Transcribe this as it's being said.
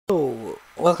Hello,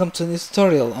 welcome to a new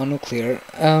tutorial on Nuklear.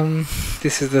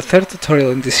 This is the third tutorial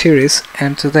in this series,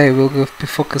 and today we'll be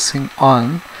focusing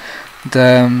on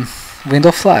the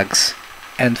window flags.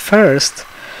 And first,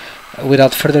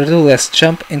 without further ado, let's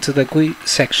jump into the GUI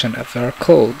section of our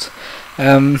code.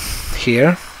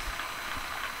 Here,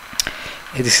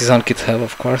 this is on Github,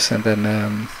 of course, and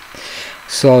then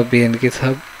so I'll be in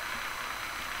Github,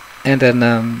 and then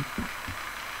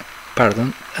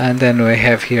and then we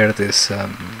have here this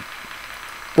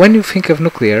when you think of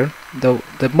Nuklear,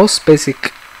 the most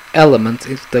basic element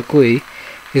in the GUI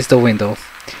is the window.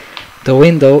 The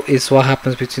window is what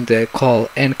happens between the call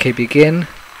nkBegin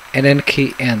and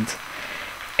nkEnd.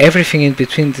 Everything in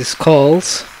between these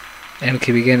calls,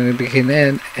 nkBegin and begin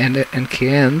and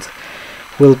nkEnd,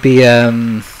 will be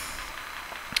the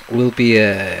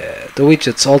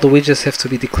widgets. All the widgets have to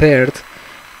be declared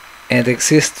and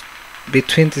exist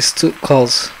between these two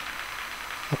calls.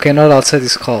 Okay, not outside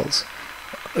these calls.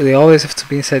 They always have to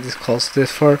be inside these calls.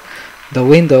 Therefore, the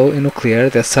window in Nuklear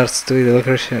that starts with the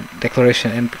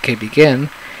declaration nkBegin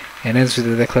and ends with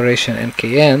the declaration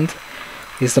nkEnd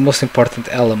is the most important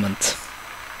element.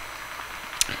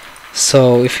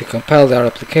 So if you compile our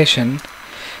application,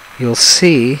 you'll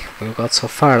see what we got so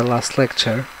far last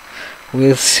lecture.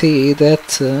 We'll see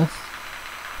that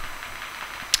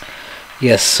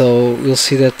yes, so we'll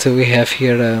see that we have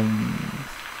here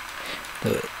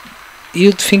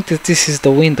you'd think that this is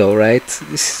the window, right?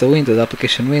 This is the window, the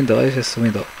application window. It's just a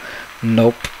window.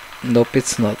 Nope,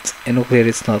 it's not. In Nuklear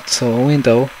it's not. So a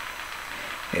window,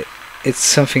 it's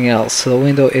something else. So the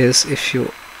window is if you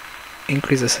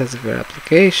increase the size of your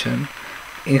application,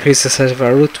 increase the size of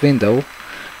our root window,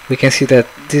 we can see that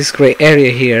this gray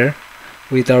area here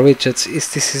with our widgets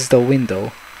this is the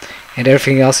window, and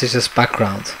everything else is just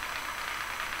background.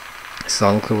 So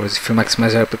in other words, if you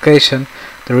maximize your application,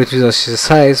 the root window is the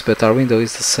size, but our window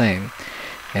is the same,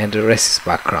 and the rest is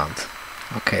background.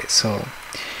 Okay, so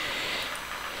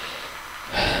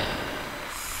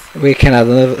we can add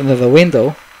another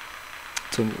window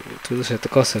to illustrate the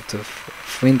concept of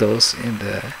windows in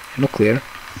the Nuklear.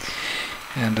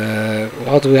 And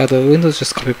how do we add the windows?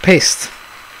 Just copy paste.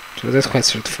 So that's quite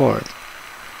straightforward.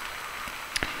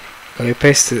 Copy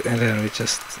paste it, and then we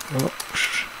just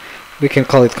we can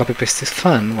call it copy paste is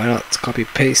fun. Why not copy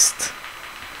paste?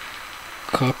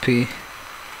 Copy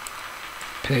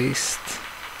paste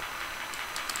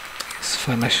is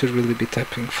fun. I should really be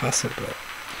typing faster, but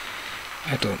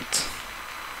I don't.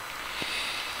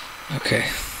 Okay.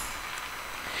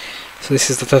 So this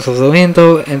is the title of the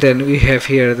window, and then we have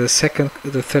here the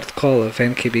third call of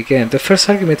nkBegin. The first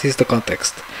argument is the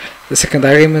context. The second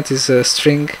argument is a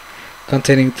string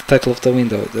containing the title of the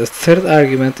window. The third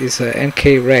argument is a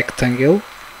nkRectangle,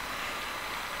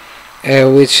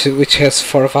 which has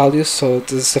 4 values. So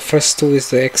the first two is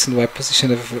the x and y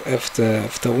position of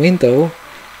the window,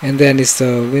 and then is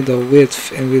the window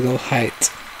width and window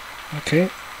height. Okay.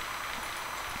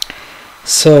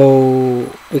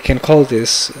 So we can call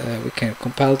this, we can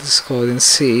compile this code and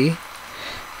see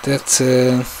that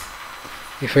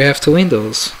if we have 2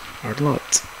 windows or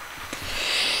not.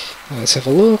 Let's have a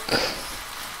look.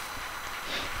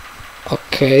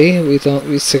 Okay,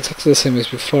 it's exactly the same as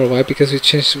before. Why? Because we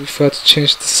forgot to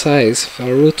change the size of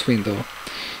our root window,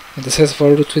 and the size of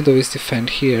our root window is defined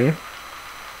here.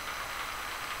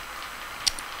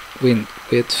 Width,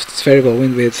 this variable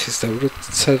width is the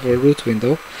size of our root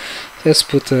window. Let's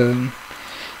put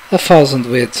 1000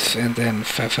 width and then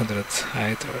 500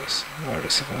 height or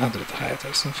 700 height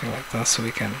or something like that, so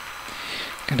we can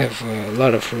have a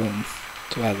lot of room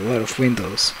to add a lot of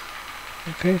windows.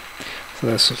 Okay, so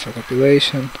that's it for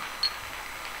compilation.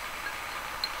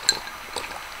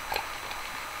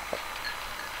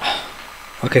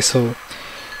 Okay, so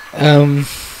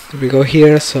we go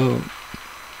here. So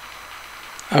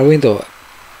our window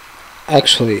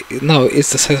actually now is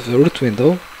the size of the root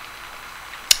window,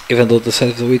 even though the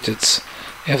size of the widgets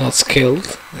have not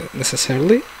scaled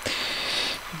necessarily,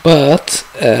 but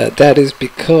that is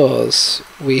because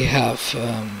we have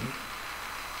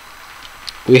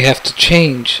to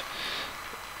change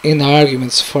in our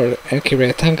arguments for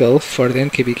nkRectangle. For the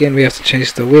nkBegin, we have to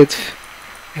change the width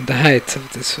and the height of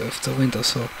the window.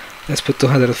 So let's put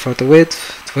 200 for the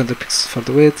width, 200 pixels for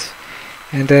the width,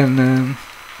 and then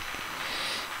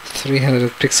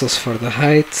 300 pixels for the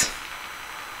height.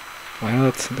 Why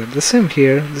not? And then the same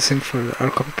here, the same for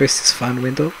our copy paste is fun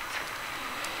window.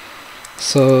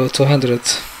 So 200,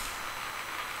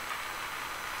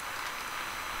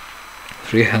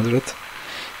 300,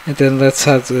 and then let's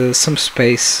add some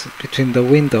space between the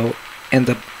window and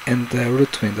the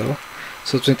root window.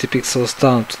 So 20 pixels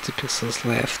down, 20 pixels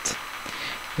left,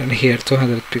 then here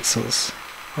 200 pixels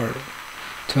or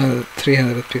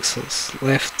 300 pixels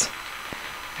left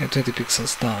and 20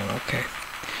 pixels down. Okay,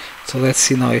 so let's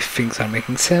see now if things are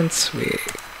making sense. We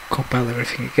compile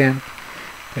everything again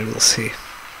and we'll see.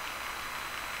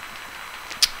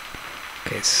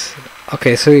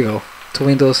 Okay, so here we go, 2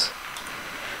 windows.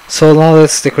 So now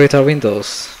let's decorate our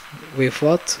windows with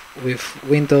what? With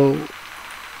window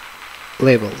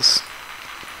labels.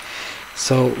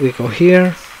 So we go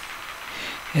here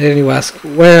and then you ask,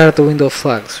 where are the window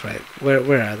flags, right?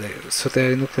 Where are they? So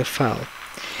they're in Nuklear file.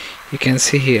 You can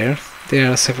see here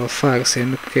there are several flags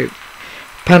in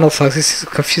panel flags. This is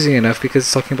confusing enough because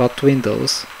it's talking about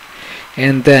windows,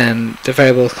 and then the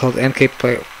variable is called nk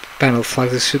panel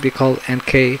flags. It should be called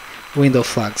nk window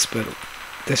flags, but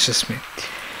that's just me.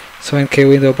 So nk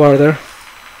window border,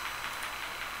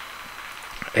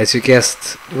 as you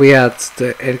guessed, we add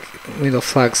the window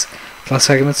flags plus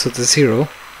argument, so the 0,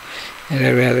 and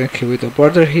then we add nk window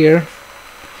border here.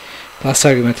 Last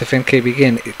argument of nk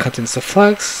begin, it contains the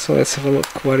flags. So let's have a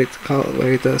look what it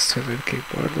does to have nk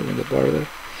border, window border,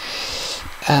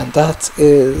 and that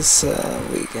is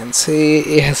we can see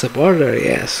it has a border.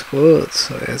 Yes, good.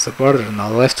 So it has a border now.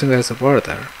 The left window has a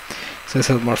border. So let's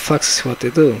add more flags to see what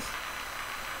they do.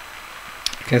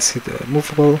 You can see the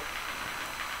movable,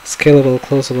 scalable,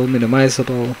 closable,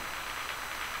 minimizable.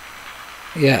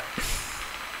 Yeah,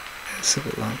 that's a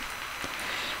good one.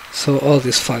 So all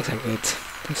these flags are good.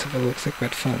 Let's have a look. They're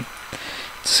quite fun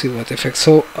to see what effects.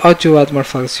 So how do you add more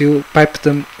flags? You pipe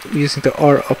them using the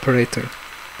OR operator.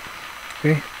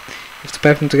 Okay, you have to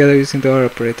pipe them together using the OR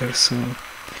operator. So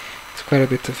it's quite a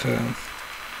bit of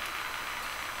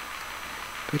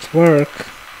work.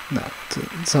 No,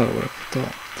 it's not work at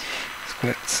all. It's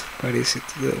quite easy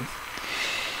to do.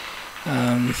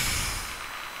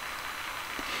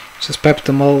 Just pipe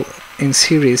them all in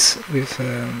series with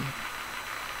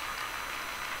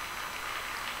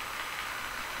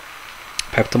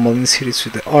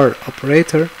the OR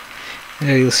operator, and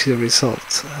then you'll see the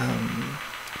result.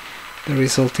 The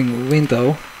resulting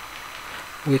window,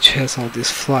 which has all these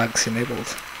flags enabled.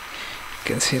 You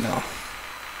can see now.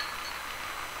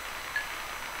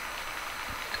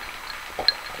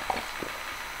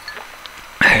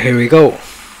 Here we go.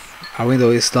 Our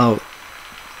window is now,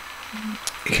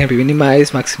 it can be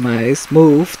minimized, maximized,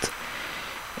 moved,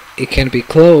 it can be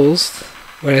closed,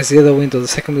 whereas the other window, the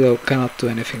second window, cannot do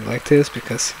anything like this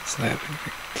because it's not having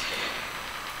anything.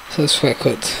 So it's quite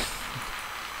good.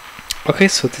 Okay,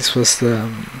 so this was the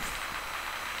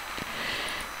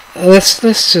let's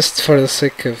just, for the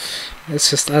sake of, let's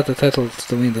just add the title to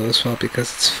the window as well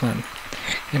because it's fun.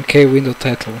 nk window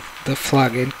title, the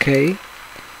flag nk,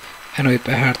 I know it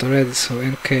by heart already, so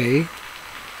nk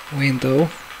window,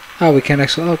 we can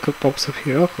actually, it pops up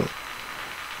here, cool.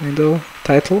 Window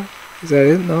title, is that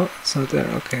it? No, it's not there.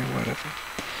 Okay, whatever.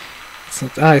 It's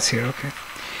not. It's here. Okay.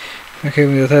 Okay,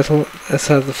 window title. Let's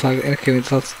add the flag. Okay, window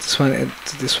title to this one and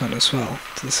to this one as well,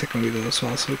 to the second window as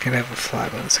well, so we can have a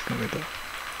flag on the second window.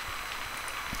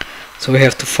 So we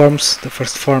have two forms. The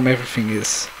first form, everything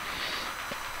is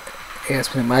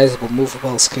minimizable,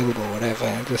 movable, scalable, whatever,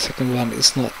 and the second one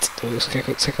is not. The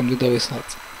second window is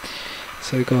not.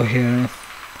 So we go here.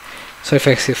 So if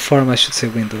I say form, I should say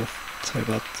window. Sorry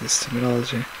about this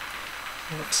terminology.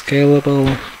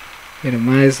 Scalable,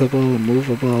 minimizable,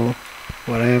 movable,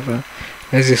 whatever.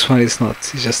 As this one is not,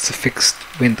 it's just a fixed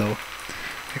window.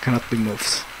 It cannot be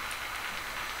moved.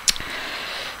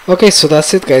 Okay, so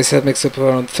that's it, guys. That makes up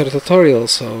around the third tutorial.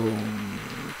 So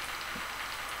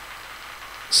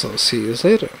see you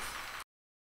later.